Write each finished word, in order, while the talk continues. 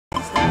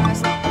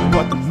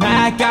brought the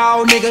Mac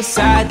out, nigga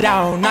sat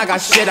down. I got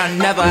shit I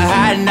never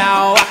had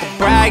now. I can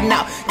brag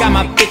now. Got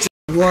my bitch.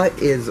 What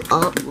is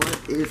up?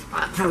 What is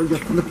up? How you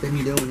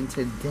flipping doing?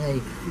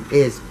 Today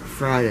is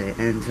Friday,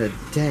 and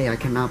today I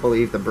cannot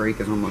believe the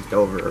break is almost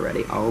over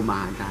already. Oh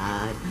my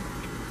god.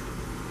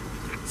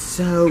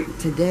 So,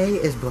 today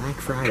is Black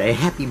Friday.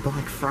 Happy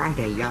Black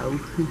Friday, yo.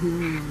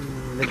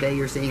 The day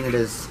you're seeing it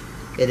is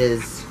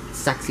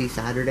Sexy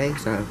Saturday,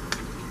 so,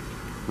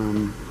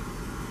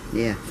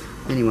 yeah.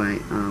 Anyway,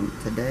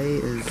 today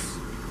is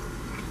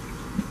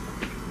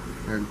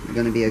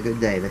gonna be a good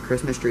day. The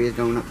Christmas tree is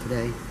going up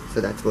today,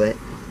 so that's lit.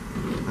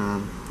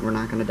 We're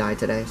not gonna die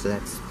today, so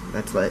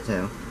that's lit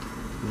too.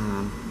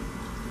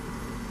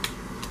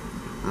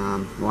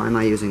 Why am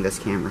I using this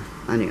camera?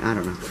 I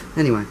don't know.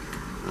 Anyway,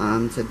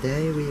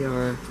 today we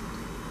are,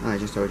 I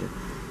just told you.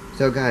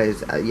 So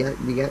guys,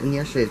 in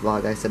yesterday's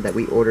vlog I said that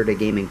we ordered a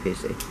gaming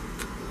PC.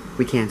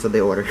 We canceled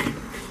the order.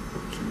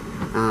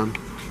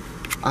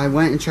 I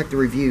went and checked the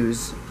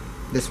reviews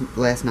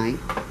last night,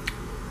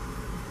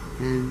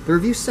 and the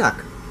reviews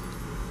suck.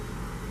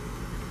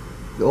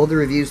 The older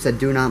reviews said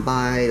do not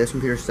buy, this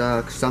computer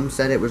sucks. Some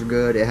said it was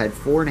good. It had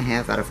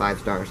 4.5 out of 5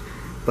 stars.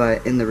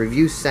 But in the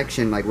review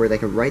section, like where they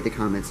could write the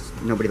comments,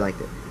 nobody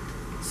liked it.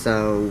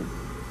 So,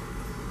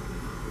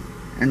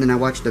 and then I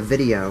watched a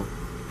video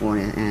on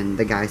it, and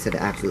the guy said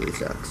it absolutely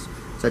sucks.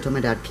 So I told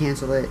my dad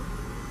cancel it.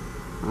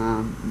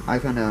 I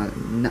found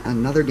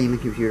another gaming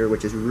computer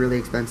which is really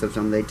expensive,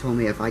 so they told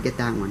me if I get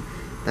that one,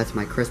 that's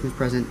my Christmas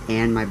present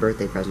and my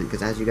birthday present,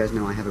 because as you guys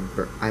know I have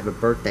a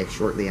birthday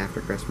shortly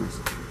after Christmas.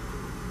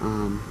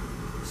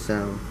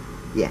 So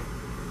yeah,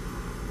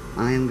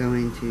 I am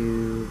going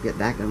to get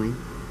that going.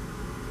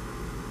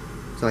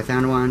 So I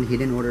found one. He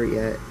didn't order it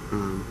yet.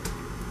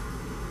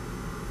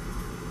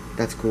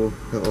 That's cool.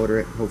 He'll order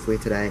it hopefully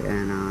today,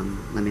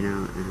 and let me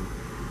know, and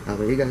I'll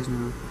let you guys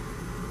know.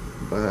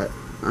 But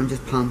I'm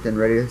just pumped and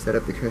ready to set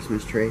up the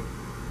Christmas tree.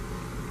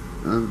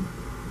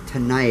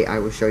 Tonight I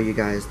will show you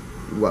guys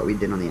what we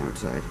did on the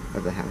outside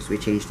of the house. We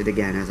changed it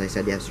again, as I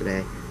said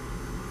yesterday.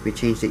 We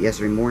changed it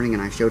yesterday morning,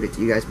 and I showed it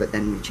to you guys, but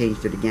then we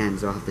changed it again,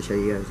 so I'll have to show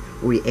you guys.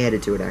 We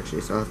added to it,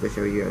 actually, so I'll have to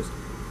show you guys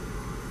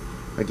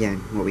again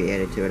what we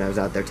added to it. I was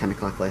out there 10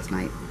 o'clock last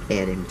night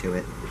adding to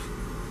it.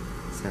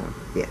 So,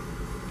 yeah.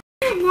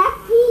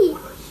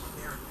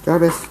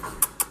 Jarvis,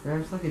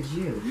 look at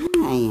you.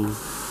 Hi.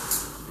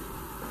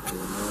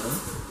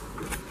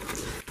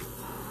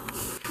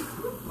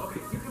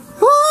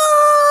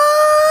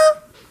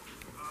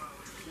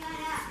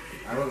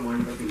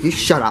 You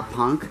shut up,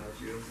 punk.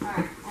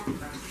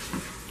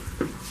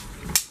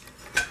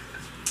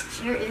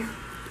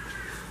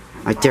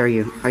 I dare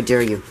you. I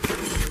dare you.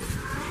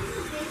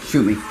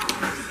 Shoot me.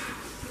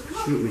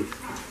 Shoot me.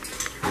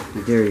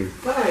 I dare you.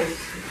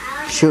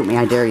 Shoot me.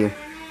 I dare you.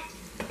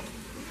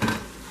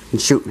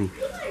 And shoot me.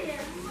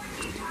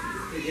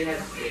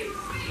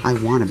 I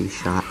want to be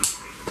shot.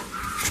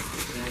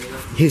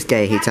 He's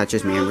gay. He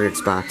touches me in weird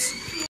spots.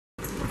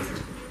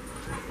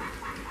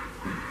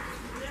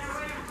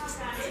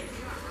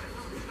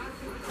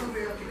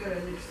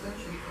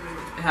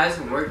 It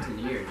hasn't worked in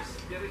years.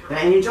 The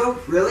Angel?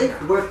 Really?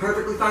 It worked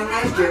perfectly fine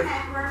last year.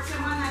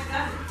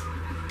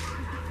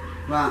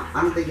 Well,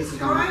 I don't think this is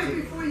going to work. Try it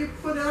before you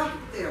put it up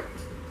there.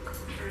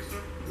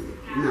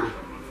 No.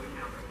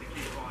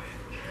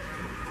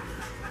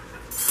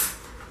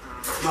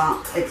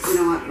 Well, it's, you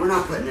know what? We're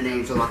not putting an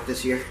Angel up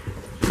this year.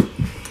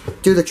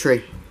 Do the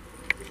tree.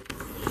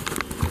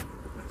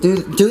 Do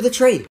the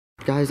tree.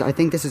 Guys, I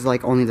think this is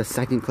like only the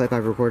second clip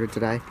I've recorded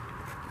today.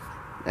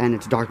 And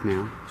it's dark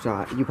now,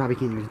 so you probably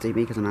can't even see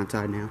me because I'm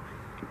outside now.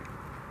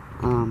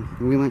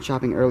 We went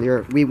shopping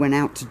earlier. We went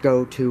out to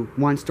go to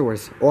 1 store.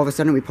 All of a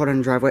sudden, we put on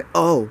the driveway.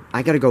 Oh,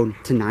 I gotta go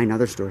to 9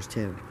 other stores,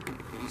 too.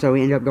 So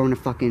we ended up going to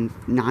fucking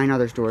 9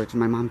 other stores,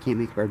 and my mom can't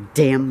make up her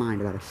damn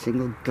mind about a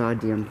single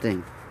goddamn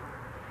thing.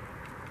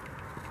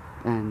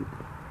 And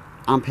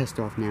I'm pissed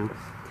off now.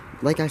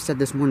 Like I said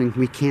this morning,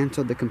 we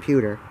canceled the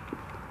computer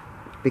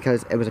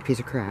because it was a piece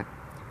of crap.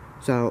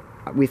 So,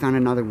 we found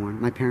another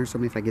one. My parents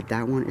told me if I get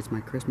that one, it's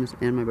my Christmas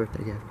and my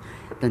birthday gift.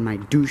 Then my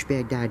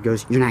douchebag dad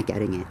goes, you're not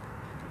getting it.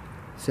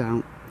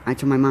 So, I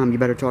told my mom, you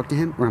better talk to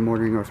him, or I'm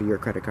ordering off of your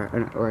credit card.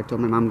 Or I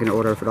told my mom I'm going to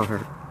order off it off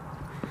her.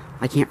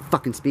 I can't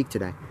fucking speak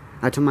today.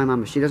 I told my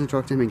mom, if she doesn't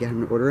talk to him and get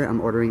him to order it, I'm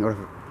ordering off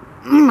of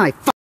my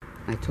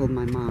I told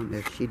my mom,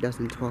 if she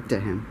doesn't talk to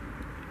him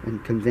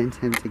and convince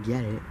him to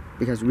get it,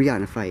 because we got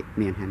in a fight,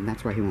 me and him,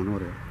 that's why he won't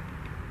order it.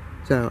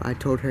 So I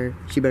told her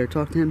she better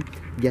talk to him,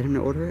 get him to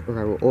order it, or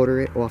I will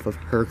order it off of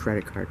her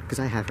credit card, because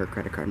I have her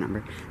credit card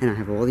number, and I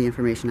have all the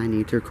information I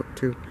need to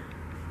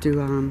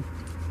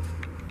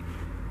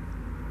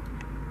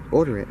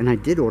order it. And I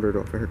did order it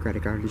off of her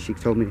credit card, and she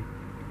told me,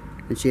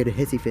 and she had a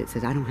hissy fit,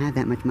 says I don't have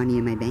that much money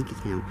in my bank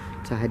account,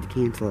 so I had to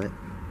cancel it.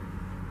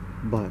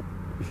 But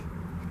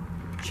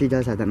she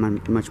does have that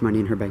much money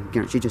in her bank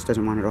account. She just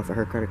doesn't want it off of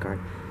her credit card,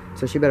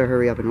 so she better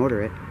hurry up and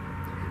order it,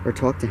 or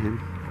talk to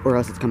him, or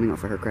else it's coming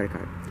off of her credit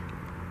card.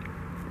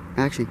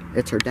 Actually,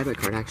 it's her debit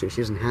card, actually.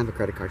 She doesn't have a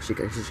credit card,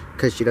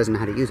 because she doesn't know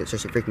how to use it, so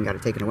she freaking got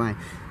it taken away.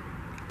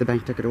 the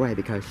bank took it away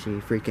because she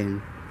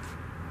freaking,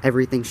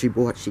 everything she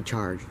bought, she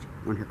charged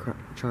on her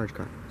charge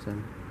card, so.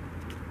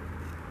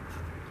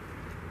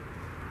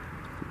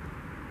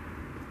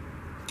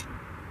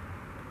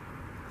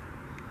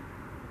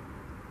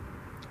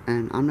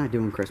 And I'm not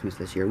doing Christmas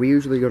this year. We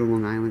usually go to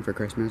Long Island for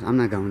Christmas. I'm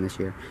not going this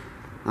year.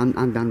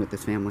 I'm done with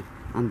this family.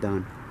 I'm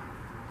done.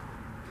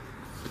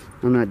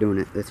 I'm not doing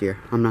it this year.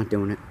 I'm not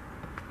doing it.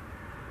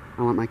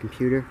 I want my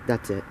computer.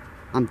 That's it.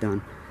 I'm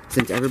done.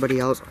 Since everybody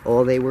else,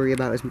 all they worry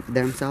about is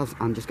themselves,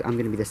 I'm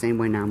gonna be the same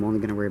way now. I'm only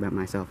gonna worry about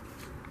myself.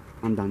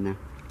 I'm done now.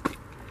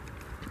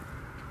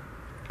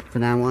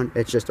 From now on,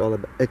 it's just all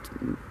about,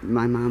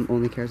 my mom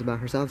only cares about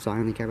herself, so I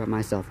only care about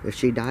myself. If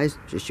she dies,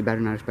 she better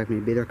not expect me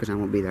to be there, because I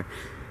won't be there.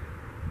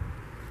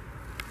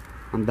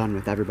 I'm done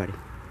with everybody.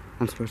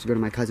 I'm supposed to go to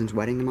my cousin's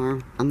wedding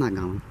tomorrow. I'm not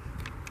going,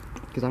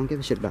 because I don't give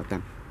a shit about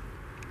them.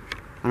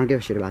 I don't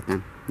give a shit about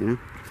them, you know?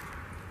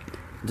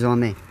 It's all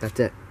me. That's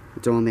it.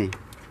 It's all me.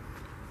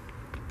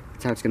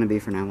 That's how it's gonna be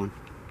from now on.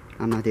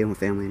 I'm not dealing with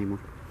family anymore.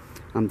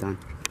 I'm done.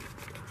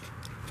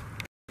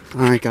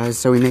 Alright guys,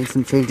 so we made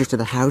some changes to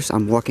the house.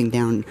 I'm walking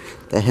down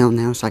the hill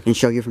now so I can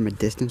show you from a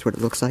distance what it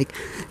looks like.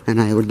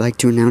 And I would like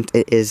to announce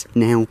it is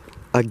now,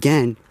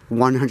 again,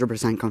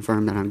 100%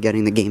 confirmed that I'm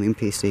getting the gaming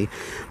PC.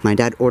 My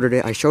dad ordered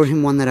it. I showed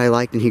him one that I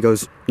liked and he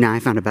goes, nah, I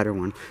found a better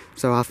one.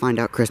 So I'll find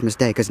out Christmas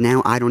Day, because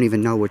now I don't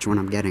even know which one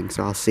I'm getting.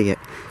 So I'll see it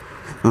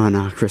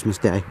on Christmas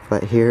Day.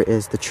 But here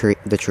is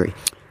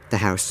the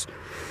house.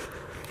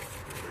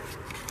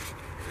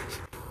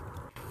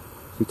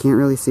 You can't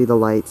really see the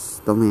lights,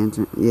 the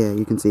lantern. Yeah,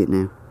 you can see it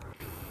now.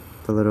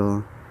 The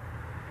little...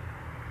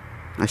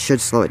 I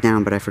should slow it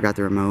down, but I forgot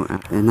the remote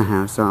in the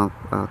house, so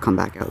I'll come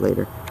back out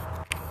later.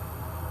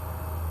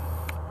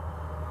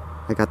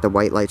 I got the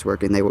white lights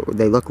working. They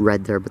look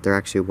red there, but they're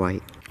actually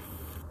white.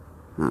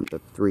 The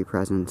 3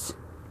 presents.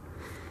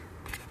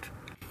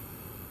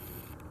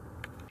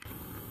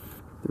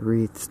 The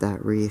wreaths,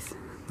 that wreath.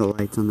 The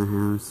lights on the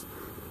house.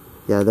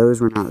 Yeah,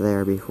 those were not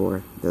there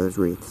before, those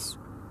wreaths.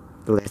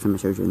 The last time I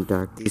showed you in the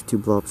dark. These 2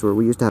 blow-ups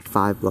we used to have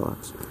 5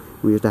 blow-ups.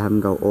 We used to have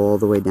them go all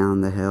the way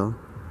down the hill.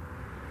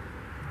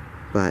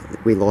 But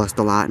we lost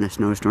a lot in a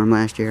snowstorm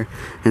last year.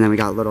 And then we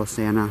got little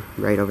Santa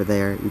right over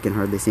there. You can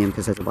hardly see him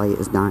because his light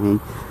is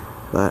dying.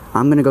 But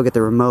I'm going to go get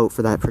the remote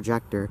for that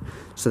projector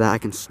so that I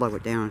can slow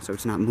it down so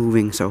it's not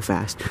moving so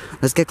fast.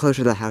 Let's get closer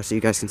to the house so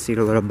you guys can see it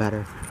a little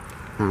better.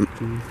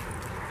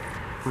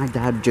 My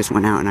dad just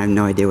went out and I have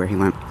no idea where he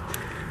went.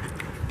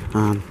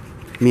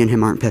 Me and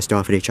him aren't pissed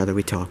off at each other.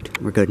 We talked.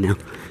 We're good now.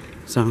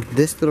 So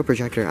this little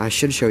projector, I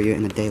should show you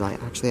in the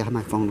daylight. Actually, I have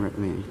my phone right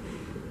with me.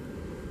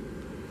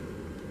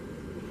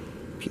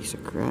 Piece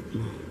of crap.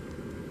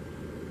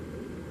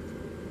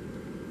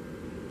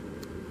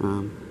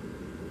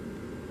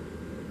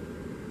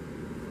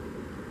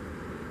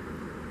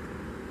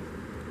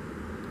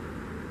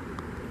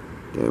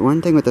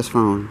 One thing with this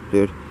phone,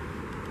 dude.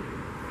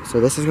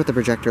 So this is what the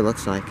projector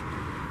looks like.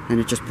 And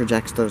it just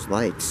projects those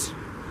lights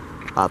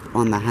up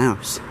on the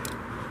house.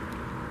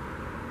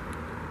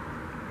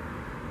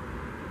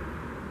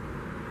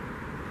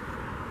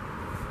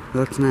 It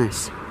looks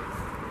nice.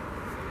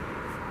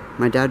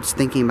 My dad's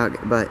thinking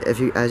about, but as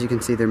you can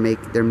see, they're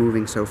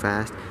moving so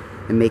fast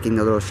and making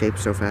the little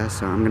shapes so fast.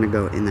 So I'm gonna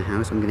go in the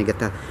house. I'm gonna get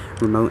the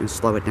remote and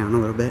slow it down a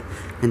little bit,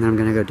 and then I'm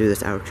gonna go do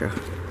this outro.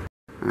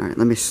 All right,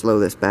 let me slow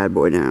this bad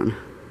boy down.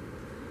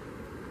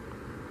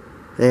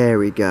 There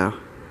we go.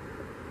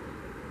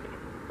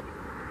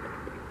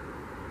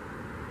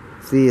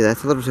 See,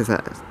 that's a little too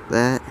fast.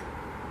 That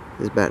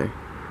is better.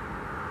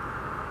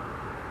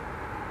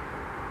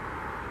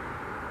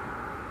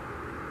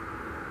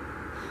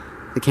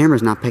 The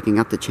camera's not picking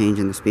up the change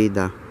in the speed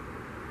though.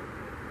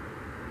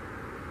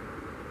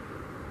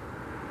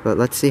 But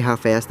let's see how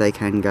fast they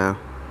can go.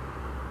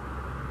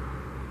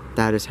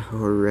 That is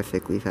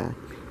horrifically fast.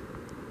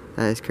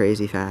 That is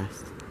crazy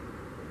fast.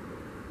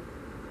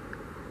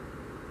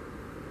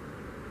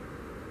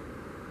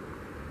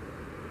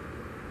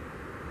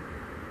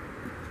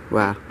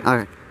 Wow.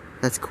 Alright.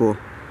 That's cool.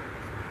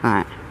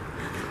 Alright.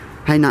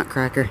 Hey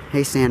Nutcracker.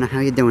 Hey Santa.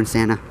 How you doing,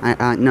 Santa?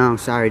 No,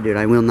 sorry dude.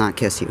 I will not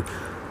kiss you.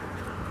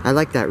 I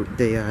like that,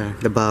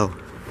 the bow.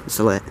 It's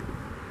lit.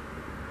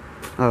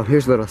 Oh,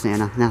 here's little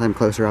Santa. Now that I'm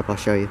closer up, I'll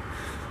show you.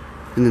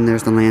 And then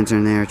there's the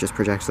lantern there. It just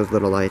projects those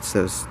little lights,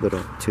 those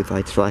little tooth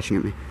lights flashing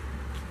at me.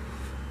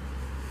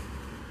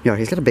 Yo,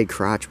 he's got a big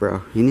crotch,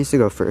 bro. He needs to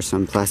go for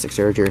some plastic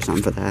surgery or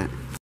something for that.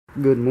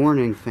 Good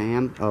morning,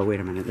 fam. Oh,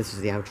 wait a minute. This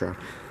is the outro.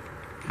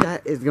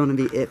 That is going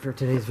to be it for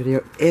today's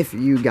video. If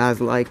you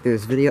guys like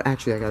this video,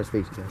 actually, I got to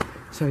speak to you.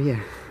 So, yeah.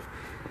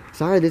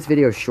 Sorry this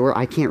video is short.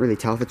 I can't really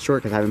tell if it's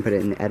short because I haven't put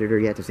it in the editor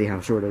yet to see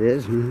how short it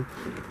is.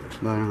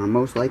 But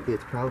most likely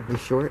it's probably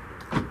short.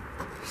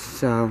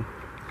 So,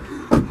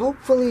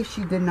 hopefully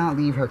she did not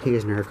leave her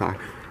keys in her car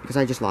because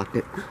I just locked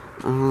it.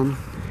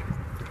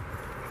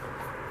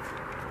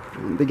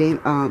 The game,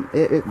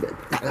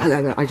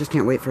 I just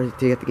can't wait to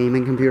get the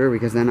gaming computer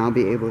because then I'll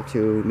be able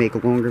to make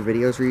longer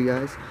videos for you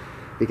guys.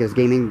 Because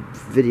gaming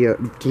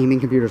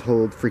computers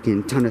hold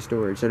freaking ton of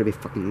storage, so it'll be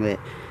fucking lit.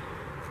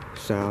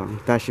 So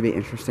that should be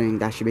interesting.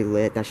 That should be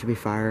lit. That should be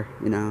fire.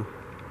 You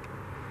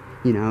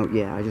know,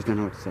 yeah, I just don't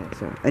know what to say.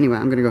 So anyway,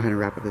 I'm gonna go ahead and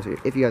wrap up this video.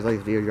 If you guys like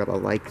this video, drop a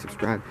like,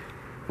 subscribe,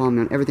 follow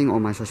me on everything, all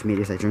my social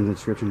media sites are in the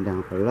description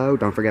down below.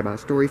 Don't forget about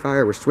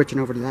STORYFIRE. We're switching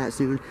over to that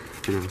soon,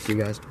 and I'll see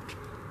you guys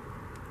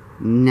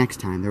next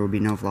time. There will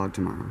be no vlog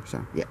tomorrow.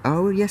 So yeah.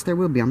 Oh yes, there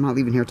will be. I'm not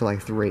leaving here till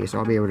like 3, so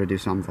I'll be able to do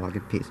some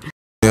vlogging. Peace.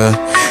 Yeah,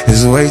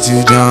 it's way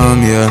too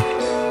dumb. Yeah,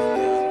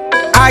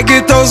 I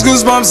get those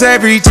goosebumps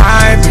every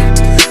time.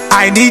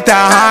 I need the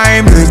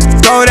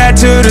Heimlich, throw that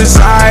to the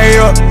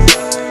side.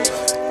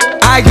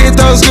 I get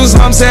those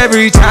goosebumps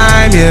every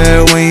time,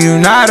 yeah. When you're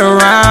not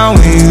around,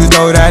 when you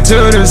throw that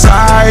to the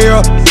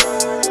side.